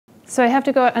So I have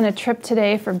to go on a trip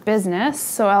today for business,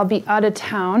 so I'll be out of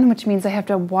town, which means I have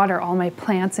to water all my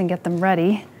plants and get them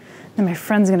ready. And my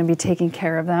friend's gonna be taking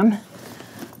care of them.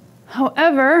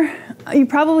 However, you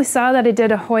probably saw that I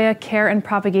did a Hoya Care and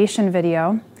Propagation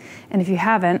video. And if you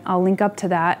haven't, I'll link up to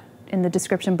that in the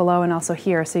description below and also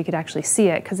here so you could actually see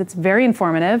it, because it's very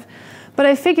informative. But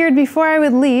I figured before I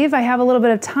would leave, I have a little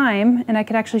bit of time and I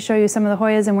could actually show you some of the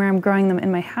Hoyas and where I'm growing them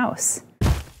in my house.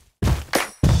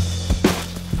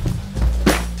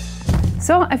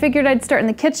 So I figured I'd start in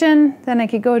the kitchen, then I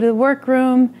could go to the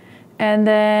workroom, and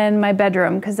then my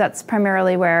bedroom, because that's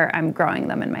primarily where I'm growing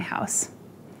them in my house.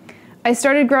 I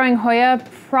started growing Hoya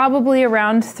probably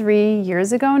around 3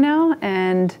 years ago now,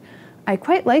 and I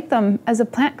quite like them as a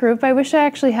plant group. I wish I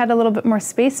actually had a little bit more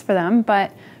space for them,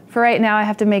 but for right now I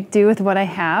have to make do with what I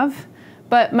have.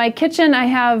 But my kitchen, I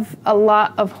have a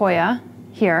lot of Hoya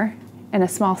here in a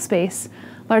small space,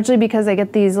 largely because I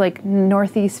get these like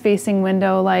northeast facing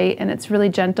window light and it's really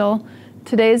gentle.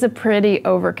 Today's a pretty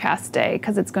overcast day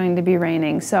because it's going to be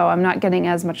raining, so I'm not getting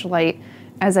as much light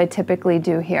as I typically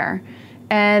do here.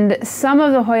 And some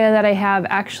of the Hoya that I have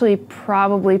actually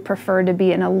probably prefer to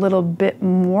be in a little bit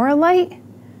more light,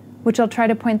 which I'll try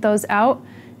to point those out.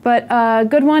 But a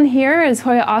good one here is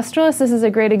Hoya australis. This is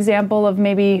a great example of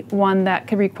maybe one that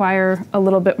could require a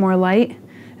little bit more light.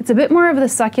 It's a bit more of the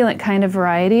succulent kind of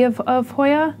variety of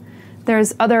Hoya.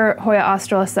 There's other Hoya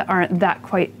australis that aren't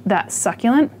quite that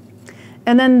succulent.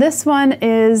 And then this one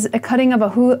is a cutting of a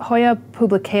Hoya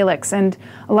publicalis, and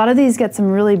a lot of these get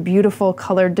some really beautiful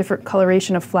different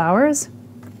coloration of flowers.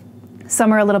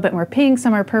 Some are a little bit more pink,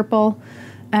 some are purple,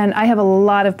 and I have a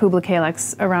lot of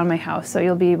publicalis around my house, so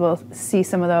you'll be able to see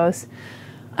some of those.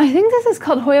 I think this is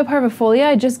called Hoya parvifolia.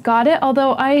 I just got it,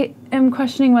 although I am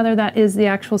questioning whether that is the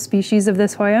actual species of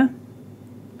this Hoya.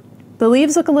 The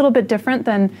leaves look a little bit different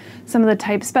than some of the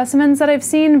type specimens that I've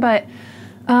seen, but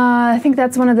I think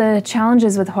that's one of the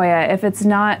challenges with Hoya. If it's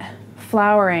not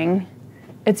flowering,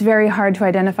 it's very hard to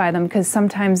identify them because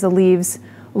sometimes the leaves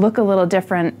look a little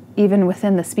different even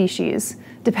within the species,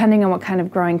 depending on what kind of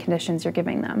growing conditions you're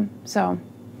giving them. So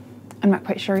I'm not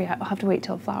quite sure yet. I'll have to wait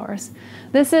till it flowers.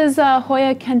 This is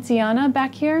Hoya kentiana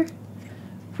back here,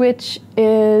 which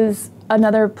is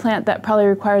another plant that probably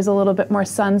requires a little bit more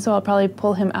sun, so I'll probably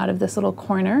pull him out of this little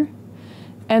corner.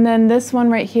 And then this one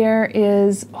right here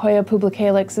is Hoya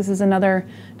publicalis. This is another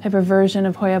type of version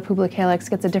of Hoya publicalis.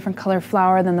 Gets a different color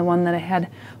flower than the one that I had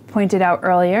pointed out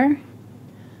earlier.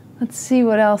 Let's see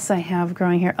what else I have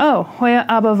growing here. Oh, Hoya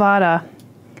obovata.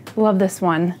 Love this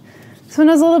one. This one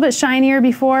was a little bit shinier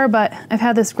before, but I've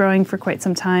had this growing for quite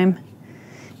some time.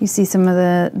 You see some of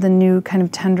the new kind of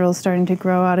tendrils starting to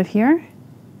grow out of here.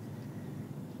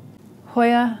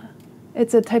 Hoya,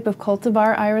 it's a type of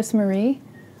cultivar, Iris Marie.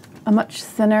 A much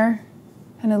thinner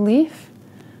kind of leaf,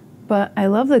 but I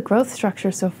love the growth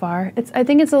structure so far. I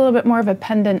think it's a little bit more of a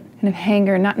pendant kind of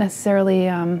hanger, not necessarily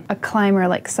a climber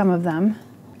like some of them.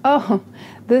 Oh,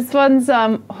 this one's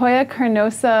Hoya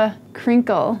carnosa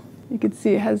crinkle. You can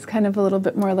see it has kind of a little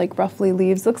bit more like ruffly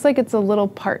leaves. Looks like it's a little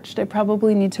parched. I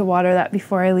probably need to water that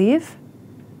before I leave.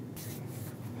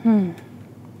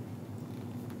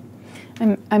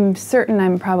 I'm certain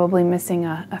I'm probably missing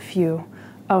a few.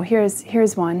 Oh,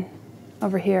 here's one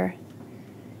over here.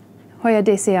 Hoya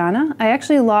deseana. I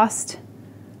actually lost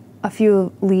a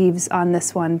few leaves on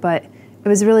this one, but it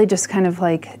was really just kind of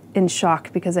like in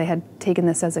shock because I had taken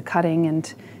this as a cutting and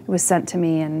it was sent to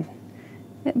me,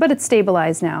 but it's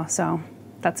stabilized now, so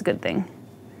that's a good thing.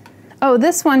 Oh,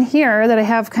 this one here that I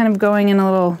have kind of going in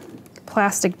a little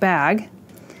plastic bag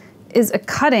is a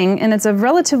cutting, and it's a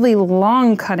relatively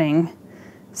long cutting.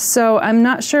 So I'm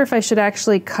not sure if I should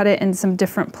actually cut it in some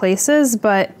different places,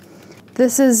 but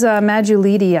this is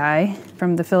Majulidii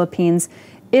from the Philippines.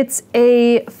 It's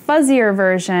a fuzzier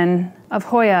version of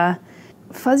Hoya.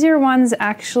 Fuzzier ones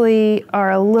actually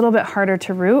are a little bit harder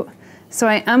to root. So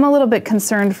I am a little bit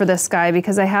concerned for this guy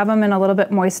because I have him in a little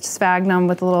bit moist sphagnum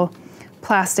with a little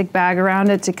plastic bag around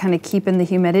it to kind of keep in the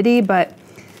humidity, but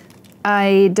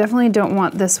I definitely don't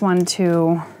want this one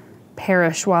to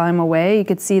perish while I'm away. You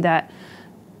could see that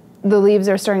the leaves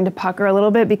are starting to pucker a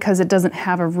little bit because it doesn't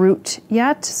have a root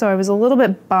yet. So I was a little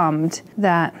bit bummed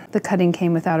that the cutting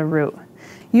came without a root.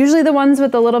 Usually the ones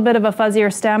with a little bit of a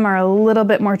fuzzier stem are a little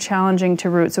bit more challenging to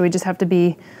root, so we just have to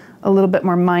be a little bit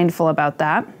more mindful about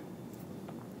that.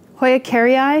 Hoya Care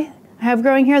I have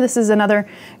growing here. This is another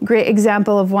great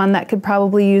example of one that could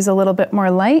probably use a little bit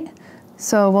more light.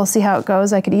 So we'll see how it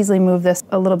goes. I could easily move this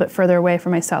a little bit further away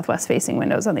from my southwest facing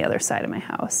windows on the other side of my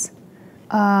house.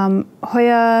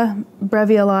 Hoya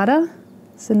breviolata.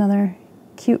 It's another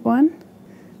cute one.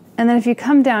 And then if you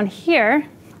come down here,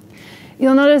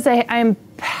 You'll notice I'm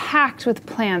packed with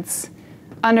plants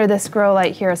under this grow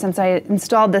light here. Since I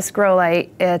installed this grow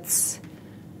light, it's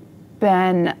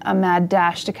been a mad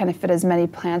dash to kind of fit as many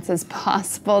plants as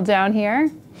possible down here.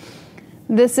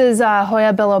 This is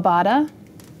Hoya bilobata,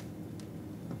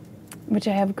 which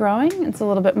I have growing. It's a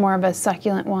little bit more of a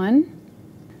succulent one.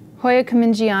 Hoya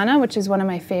Cumingiana, which is one of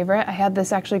my favorite. I had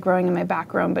this actually growing in my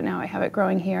back room, but now I have it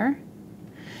growing here.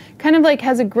 Kind of like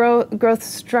has a growth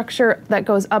structure that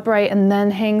goes upright and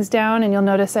then hangs down, and you'll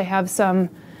notice I have some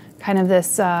kind of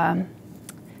this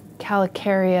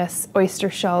calcareous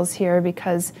oyster shells here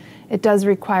because it does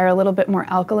require a little bit more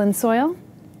alkaline soil.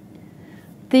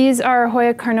 These are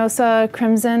Hoya carnosa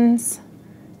crimsons,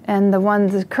 and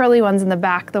the curly ones in the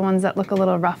back, the ones that look a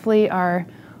little roughly, are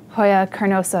Hoya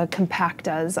carnosa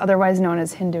compactas, otherwise known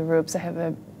as Hindu ropes. I have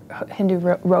a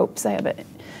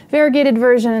variegated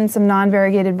version and some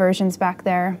non-variegated versions back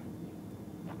there.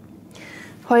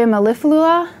 Hoya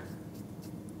melliflua.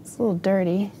 It's a little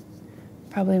dirty.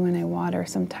 Probably when I water,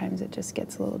 sometimes it just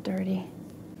gets a little dirty.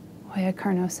 Hoya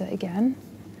carnosa again.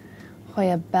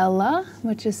 Hoya bella,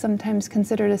 which is sometimes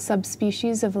considered a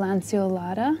subspecies of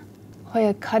lanceolata.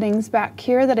 Hoya cuttings back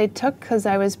here that I took because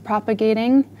I was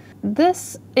propagating.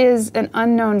 This is an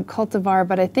unknown cultivar,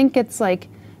 but I think it's like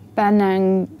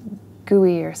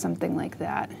Banangui or something like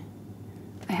that.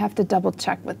 I have to double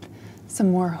check with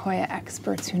some more Hoya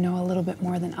experts who know a little bit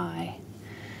more than I.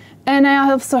 And I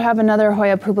also have another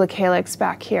Hoya publicalyx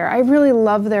back here. I really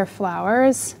love their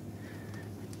flowers,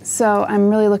 so I'm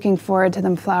really looking forward to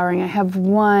them flowering. I have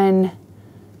one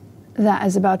that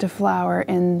is about to flower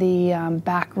in the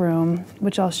back room,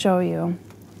 which I'll show you.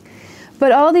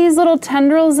 But all these little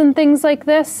tendrils and things like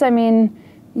this, I mean,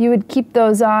 you would keep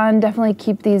those on, definitely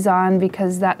keep these on,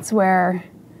 because that's where,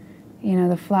 you know,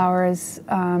 the flowers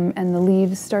and the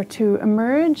leaves start to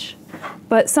emerge.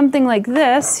 But something like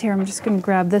this, here I'm just gonna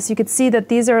grab this, you could see that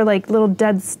these are like little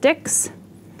dead sticks.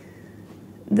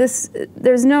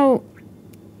 There's no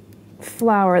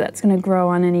flower that's gonna grow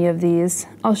on any of these.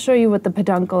 I'll show you what the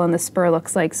peduncle and the spur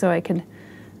looks like so I can,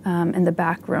 in the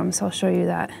back room, so I'll show you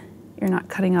that. You're not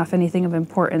cutting off anything of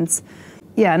importance.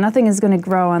 Yeah, nothing is gonna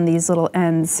grow on these little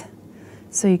ends.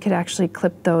 So you could actually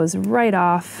clip those right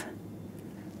off.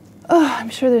 Oh, I'm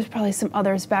sure there's probably some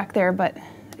others back there, but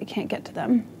I can't get to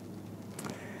them.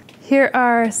 Here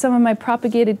are some of my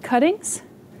propagated cuttings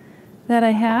that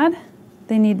I had.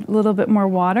 They need a little bit more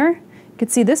water. You can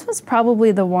see this was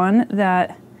probably the one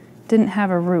that didn't have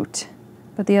a root,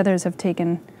 but the others have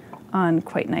taken on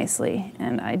quite nicely,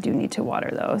 and I do need to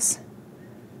water those.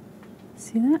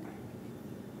 See that?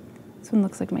 This one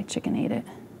looks like my chicken ate it.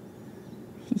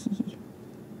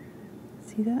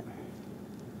 See that?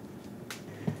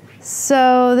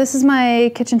 So this is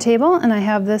my kitchen table, and I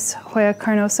have this Hoya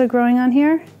carnosa growing on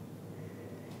here.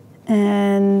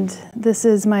 And this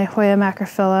is my Hoya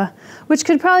macrophylla, which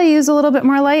could probably use a little bit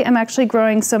more light. I'm actually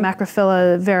growing some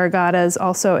macrophylla variegatas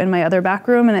also in my other back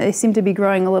room, and they seem to be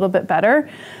growing a little bit better.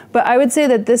 But I would say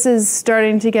that this is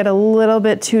starting to get a little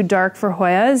bit too dark for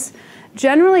Hoyas.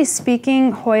 Generally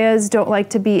speaking, Hoyas don't like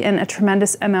to be in a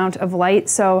tremendous amount of light,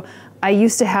 so I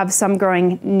used to have some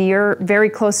growing very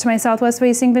close to my southwest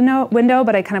facing window,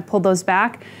 but I kind of pulled those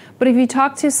back. But if you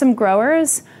talk to some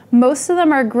growers, most of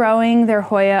them are growing their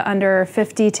Hoya under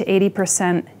 50 to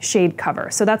 80% shade cover.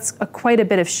 So that's quite a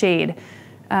bit of shade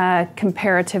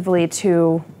comparatively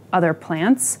to other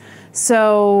plants.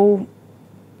 So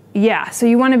yeah, so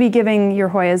you want to be giving your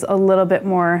Hoyas a little bit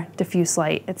more diffuse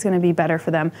light. It's going to be better for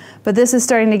them. But this is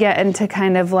starting to get into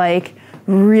kind of like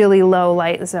really low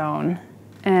light zone.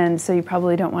 And so you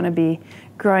probably don't want to be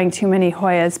growing too many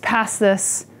Hoyas. Past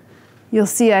this, you'll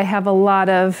see I have a lot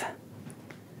of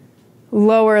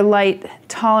lower light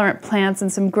tolerant plants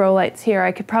and some grow lights here.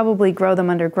 I could probably grow them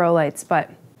under grow lights, but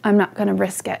I'm not going to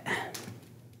risk it.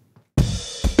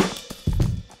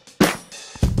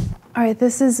 All right,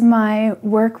 this is my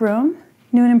workroom,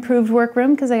 new and improved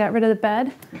workroom, because I got rid of the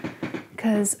bed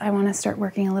because I want to start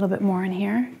working a little bit more in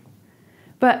here.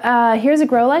 But here's a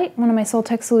grow light, one of my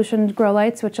Soltech Solutions grow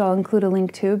lights, which I'll include a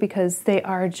link to because they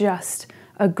are just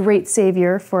a great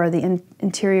savior for the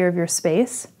interior of your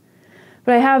space.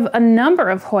 But I have a number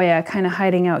of Hoya kind of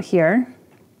hiding out here.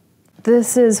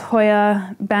 This is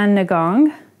Hoya Ban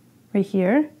Nagong right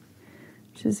here,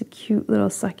 which is a cute little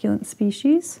succulent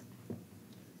species.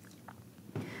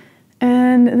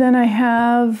 And then I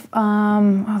have,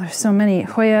 oh, there's so many,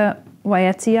 Hoya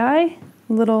Wyetii,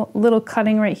 little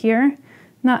cutting right here.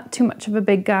 Not too much of a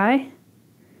big guy.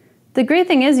 The great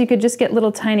thing is you could just get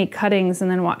little tiny cuttings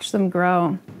and then watch them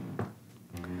grow.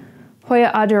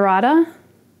 Hoya adorata.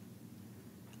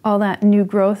 All that new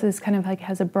growth is kind of like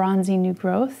has a bronzy new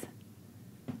growth.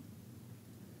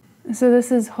 So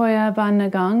this is Hoya Ban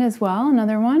Nagang as well,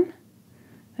 another one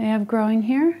I have growing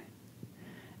here.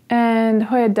 And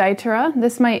Hoya Daitara,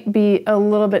 this might be a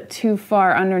little bit too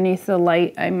far underneath the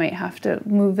light. I might have to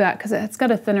move that because it's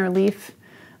got a thinner leaf.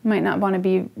 Might not want to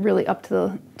be really up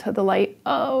to the light.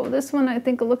 Oh, this one I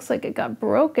think it looks like it got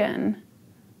broken.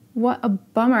 What a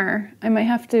bummer. I might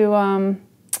have to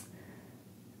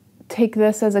take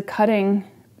this as a cutting.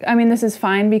 I mean, this is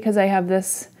fine because I have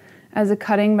this as a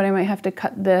cutting, but I might have to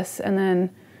cut this and then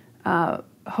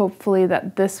hopefully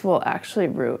that this will actually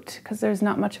root because there's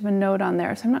not much of a node on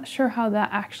there. So I'm not sure how that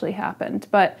actually happened,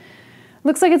 but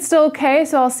looks like it's still okay.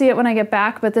 So I'll see it when I get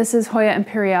back, but this is Hoya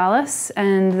Imperialis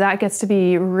and that gets to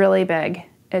be really big.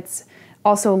 It's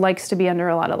also likes to be under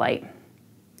a lot of light.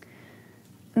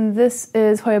 And this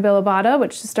is Hoya bilobata,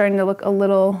 which is starting to look a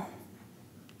little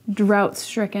drought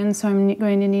stricken. So I'm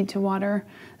going to need to water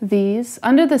these.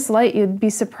 Under this light, you'd be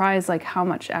surprised like how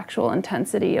much actual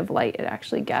intensity of light it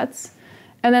actually gets.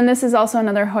 And then this is also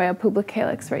another Hoya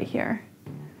publicalis right here.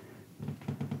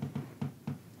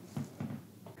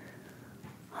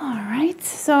 All right,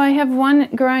 so I have one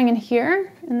growing in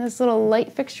here in this little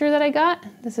light fixture that I got.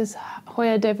 This is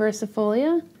Hoya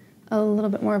diversifolia, a little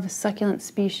bit more of a succulent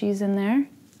species in there.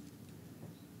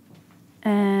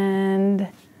 And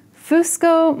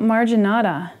Fusco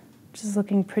marginata, which is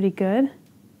looking pretty good.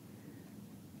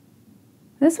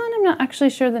 This one I'm not actually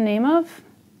sure the name of.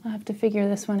 I'll have to figure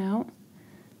this one out.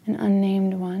 An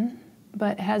unnamed one,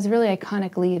 but it has really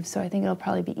iconic leaves, so I think it'll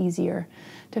probably be easier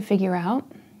to figure out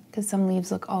because some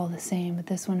leaves look all the same, but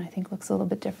this one I think looks a little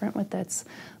bit different with its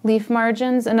leaf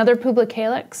margins. Another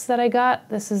publicalis that I got,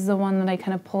 this is the one that I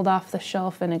kind of pulled off the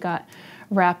shelf and it got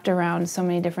wrapped around so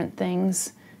many different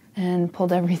things and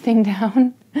pulled everything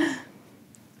down.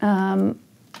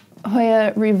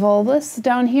 Hoya revolvus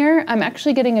down here, I'm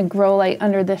actually getting a grow light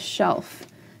under this shelf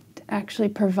to actually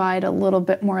provide a little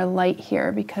bit more light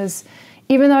here because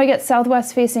even though I get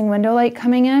southwest facing window light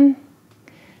coming in,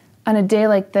 on a day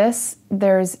like this,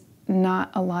 there's not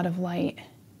a lot of light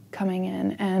coming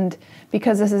in. And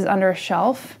because this is under a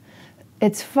shelf,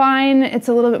 it's fine. It's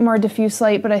a little bit more diffuse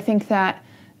light, but I think that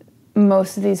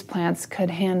most of these plants could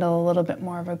handle a little bit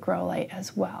more of a grow light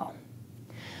as well.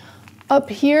 Up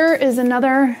here is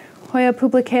another Hoya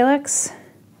publicalis.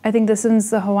 I think this one's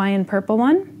the Hawaiian purple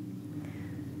one.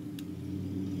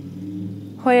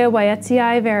 Hoya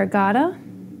waiatii variegata.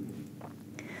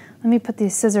 Let me put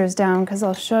these scissors down because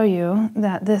I'll show you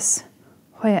that this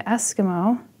Hoya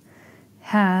Eskimo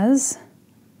has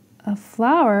a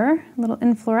flower, a little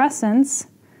inflorescence.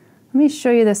 Let me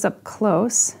show you this up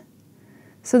close.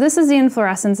 So this is the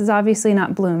inflorescence, it's obviously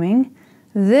not blooming.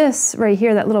 This right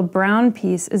here, that little brown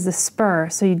piece is the spur,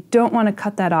 so you don't want to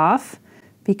cut that off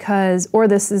because, or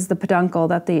this is the peduncle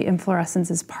that the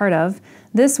inflorescence is part of.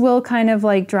 This will kind of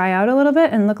like dry out a little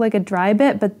bit and look like a dry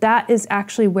bit, but that is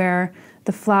actually where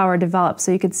the flower develops.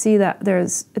 So you could see that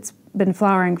it's been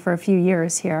flowering for a few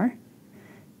years here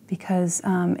because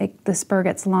the spur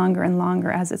gets longer and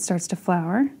longer as it starts to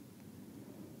flower.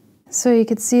 So you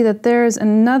could see that there's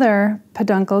another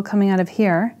peduncle coming out of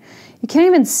here. You can't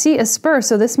even see a spur,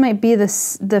 so this might be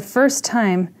the first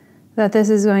time that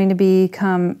this is going to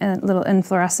become a little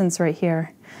inflorescence right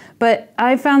here. But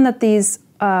I found that these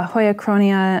Hoya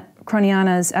cronianas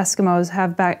Eskimos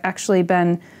have actually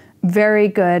been very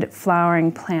good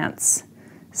flowering plants.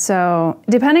 So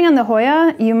depending on the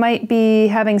Hoya, you might be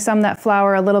having some that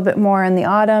flower a little bit more in the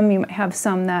autumn. You might have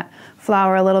some that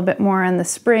flower a little bit more in the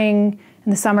spring, in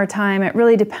the summertime. It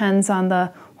really depends on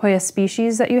the Hoya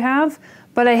species that you have.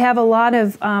 But I have a lot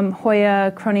of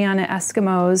Hoya croniana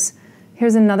Eskimos.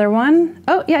 Here's another one.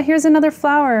 Oh yeah, here's another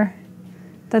flower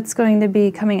that's going to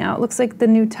be coming out. Looks like the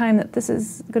new time that this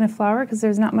is going to flower because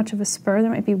there's not much of a spur.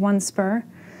 There might be one spur.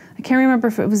 I can't remember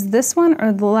if it was this one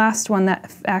or the last one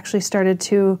that actually started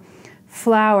to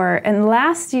flower. And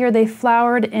last year they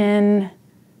flowered in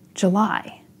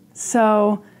July.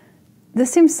 So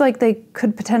this seems like they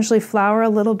could potentially flower a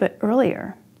little bit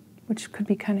earlier, which could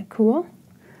be kind of cool.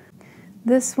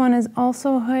 This one is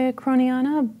also Hoya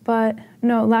croniana, but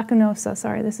no, lacunosa,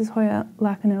 sorry. This is Hoya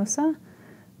lacunosa,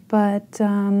 but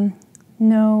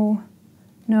no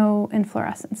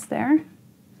inflorescence there.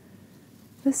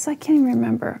 This I can't even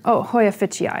remember. Oh, Hoya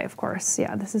fitchii, of course.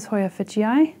 Yeah, this is Hoya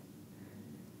fitchii.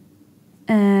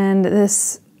 And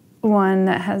this one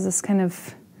that has this kind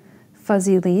of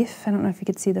fuzzy leaf. I don't know if you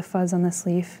could see the fuzz on this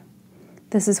leaf.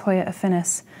 This is Hoya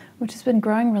affinis, which has been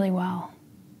growing really well.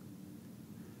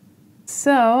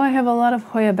 So I have a lot of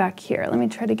Hoya back here. Let me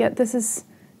try to get, this is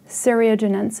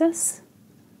Seriogenensis,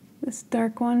 this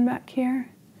dark one back here.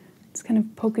 It's kind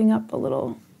of poking up a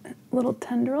little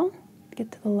tendril.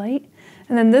 get to the light.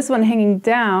 And then this one hanging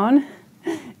down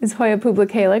is Hoya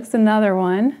publicalis, another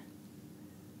one.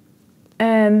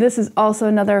 And this is also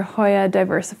another Hoya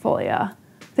diversifolia.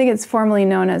 I think it's formerly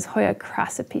known as Hoya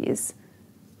crassipes.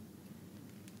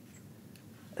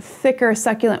 Thicker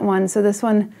succulent one, so this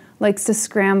one likes to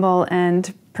scramble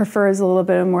and prefers a little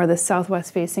bit more of the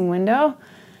southwest facing window.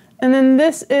 And then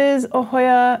this is a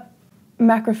Hoya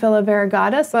macrophylla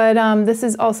variegatus, but this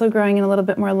is also growing in a little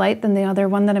bit more light than the other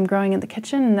one that I'm growing in the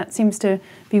kitchen, and that seems to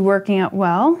be working out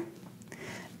well.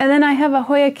 And then I have a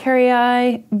Hoya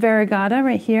Care variegata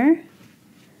right here,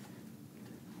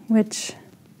 which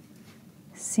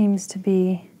seems to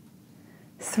be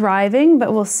thriving,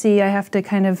 but we'll see. I have to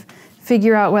kind of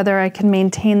figure out whether I can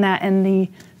maintain that in the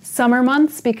summer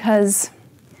months, because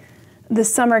the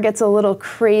summer gets a little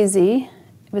crazy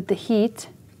with the heat.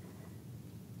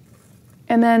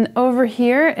 And then over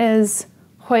here is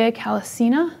Hoya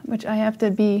calycina, which I have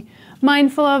to be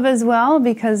mindful of as well,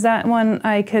 because that one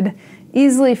I could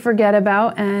easily forget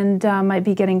about and might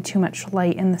be getting too much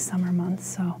light in the summer months,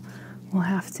 so we'll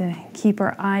have to keep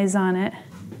our eyes on it.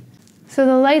 So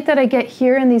the light that I get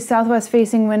here in these southwest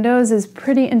facing windows is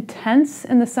pretty intense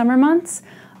in the summer months.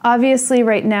 Obviously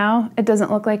right now it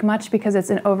doesn't look like much because it's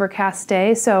an overcast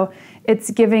day, so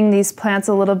it's giving these plants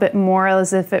a little bit more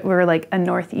as if it were like a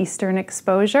northeastern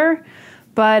exposure.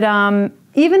 But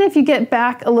even if you get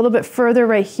back a little bit further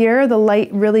right here, the light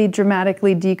really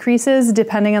dramatically decreases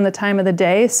depending on the time of the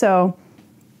day. So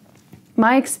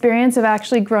my experience of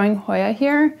actually growing Hoya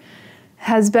here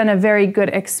has been a very good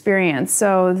experience.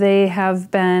 So they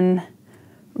have been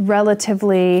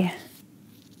relatively,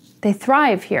 they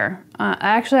thrive here.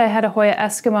 Actually, I had a Hoya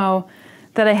Eskimo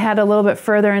that I had a little bit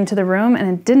further into the room and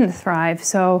it didn't thrive.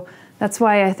 So that's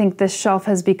why I think this shelf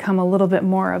has become a little bit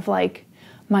more of like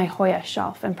my Hoya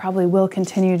shelf, and probably will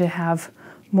continue to have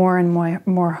more and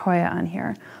more Hoya on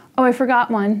here. Oh, I forgot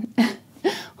one.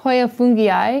 Hoya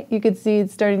fungii. You could see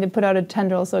it's starting to put out a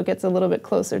tendril, so it gets a little bit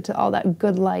closer to all that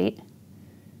good light.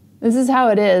 This is how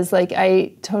it is. Like,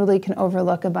 I totally can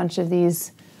overlook a bunch of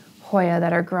these Hoya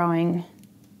that are growing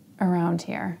around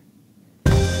here.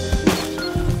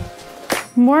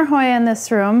 More Hoya in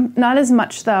this room, not as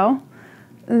much though.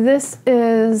 This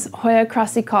is Hoya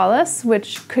crassicalis,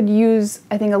 which could use,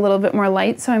 I think, a little bit more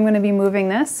light, so I'm going to be moving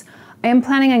this. I am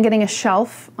planning on getting a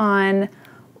shelf on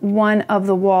one of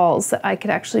the walls that I could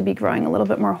actually be growing a little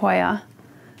bit more Hoya.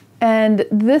 And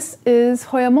this is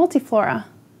Hoya multiflora,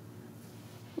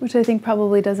 which I think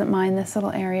probably doesn't mind this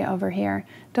little area over here.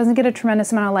 Doesn't get a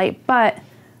tremendous amount of light, but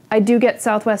I do get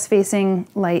southwest facing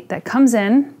light that comes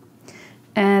in,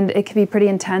 and it can be pretty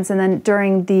intense. And then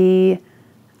during the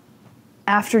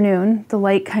afternoon, the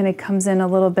light kind of comes in a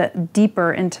little bit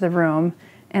deeper into the room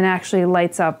and actually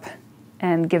lights up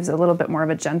and gives a little bit more of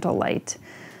a gentle light.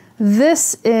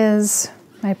 This is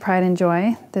my pride and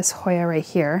joy, this Hoya right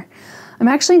here. I'm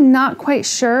actually not quite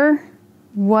sure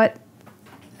what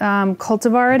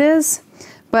cultivar it is,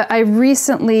 but I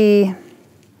recently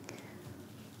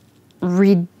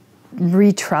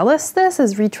retrellised this.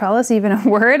 Is retrellis even a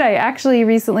word? I actually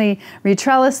recently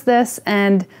retrellised this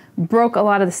and broke a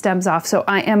lot of the stems off, so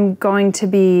I am going to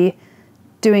be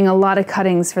doing a lot of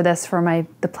cuttings for this for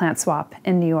the plant swap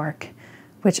in New York,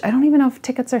 which I don't even know if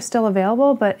tickets are still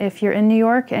available, but if you're in New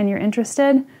York and you're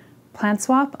interested, plant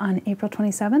swap on April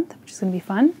 27th, which is going to be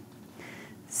fun.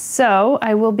 So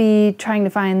I will be trying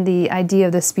to find the ID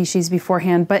of the species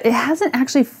beforehand, but it hasn't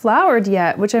actually flowered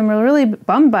yet, which I'm really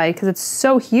bummed by because it's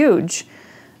so huge.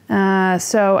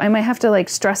 So I might have to like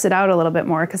stress it out a little bit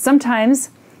more, because sometimes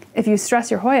if you stress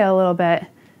your Hoya a little bit,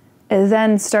 it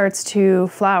then starts to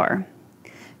flower,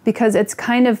 because it's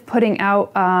kind of putting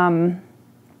out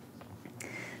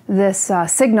this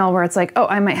signal where it's like, oh,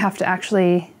 I might have to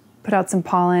actually put out some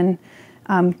pollen,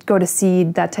 go to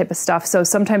seed, that type of stuff. So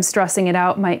sometimes stressing it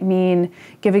out might mean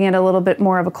giving it a little bit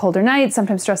more of a colder night.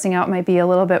 Sometimes stressing out might be a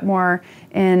little bit more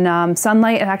in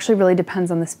sunlight. It actually really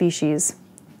depends on the species.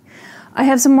 I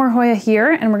have some more Hoya here,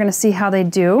 and we're going to see how they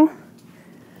do.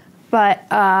 But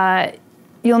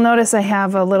you'll notice I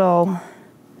have a little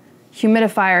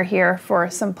humidifier here for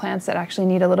some plants that actually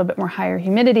need a little bit more higher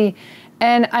humidity.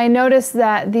 And I noticed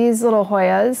that these little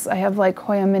Hoyas, I have like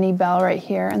Hoya Mini Bell right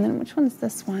here, and then which one's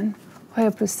this one?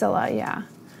 Hoya Pusilla, yeah.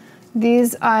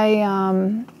 These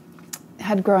I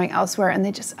had growing elsewhere, and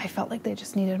I felt like they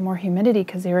just needed more humidity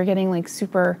because they were getting like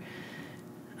super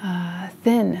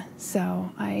thin.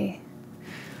 So I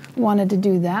wanted to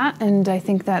do that, and I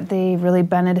think that they really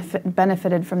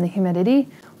benefited from the humidity.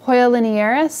 Hoya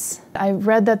linearis, I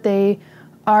read that they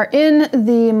are in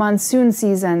the monsoon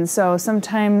season, so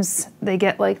sometimes they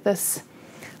get like this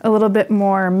a little bit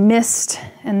more mist,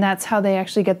 and that's how they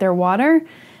actually get their water.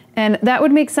 And that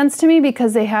would make sense to me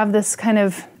because they have this kind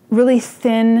of really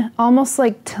thin, almost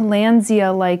like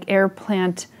tillandsia-like air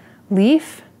plant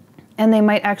leaf, and they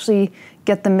might actually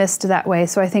get the mist that way.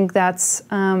 So I think that's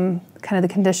kind of the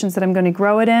conditions that I'm going to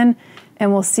grow it in,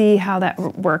 and we'll see how that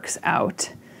works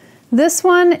out. This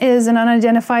one is an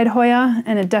unidentified Hoya,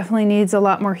 and it definitely needs a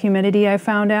lot more humidity, I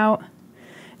found out.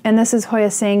 And this is Hoya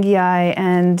sangii,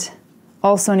 and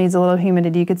also needs a little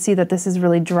humidity. You could see that this is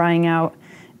really drying out,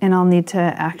 and I'll need to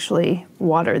actually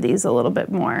water these a little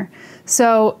bit more.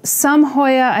 So some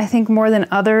Hoya, I think more than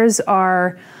others,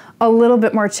 are a little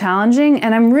bit more challenging,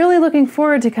 and I'm really looking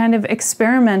forward to kind of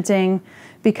experimenting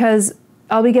because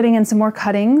I'll be getting in some more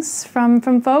cuttings from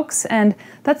folks, and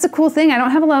that's a cool thing. I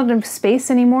don't have a lot of space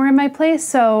anymore in my place,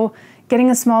 so getting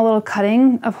a small little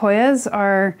cutting of Hoyas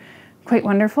are quite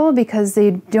wonderful because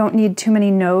they don't need too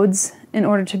many nodes in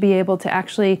order to be able to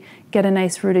actually get a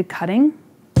nice rooted cutting.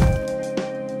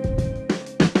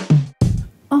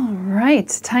 All right,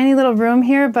 tiny little room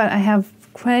here, but I have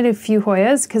quite a few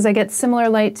Hoyas because I get similar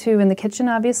light to in the kitchen,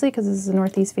 obviously, because this is a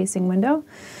northeast facing window.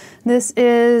 This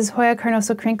is Hoya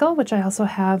carnosa crinkle, which I also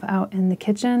have out in the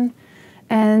kitchen.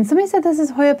 And somebody said this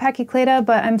is Hoya pachyclata,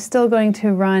 but I'm still going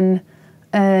to run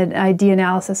an ID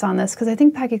analysis on this because I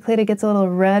think pachyclata gets a little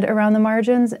red around the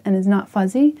margins and is not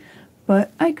fuzzy,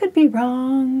 but I could be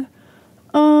wrong.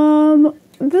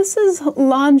 This is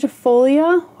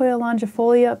longifolia, Hoya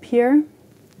longifolia up here.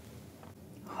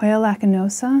 Hoya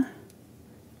lacanosa,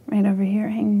 right over here,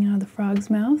 hanging out of the frog's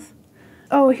mouth.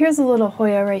 Oh, here's a little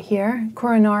Hoya right here,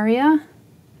 coronaria,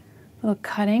 little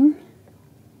cutting.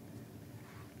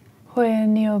 Hoya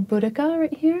neoboudica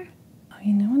right here. Oh,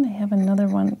 you know, and they have another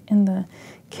one in the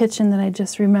kitchen that I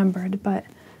just remembered, but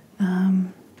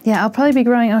yeah, I'll probably be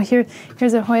growing, oh,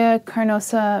 here's a Hoya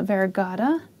carnosa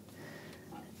variegata.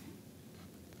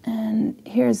 And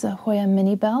here's a Hoya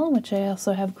mini bell, which I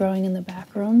also have growing in the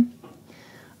back room.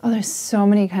 Oh, there's so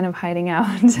many kind of hiding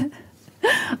out.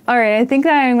 All right, I think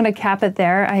that I'm going to cap it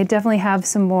there. I definitely have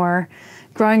some more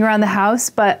growing around the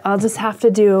house, but I'll just have to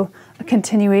do a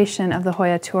continuation of the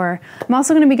Hoya tour. I'm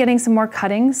also going to be getting some more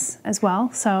cuttings as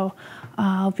well, so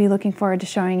I'll be looking forward to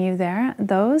showing you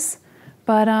those.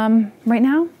 But right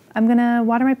now, I'm going to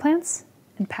water my plants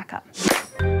and pack up.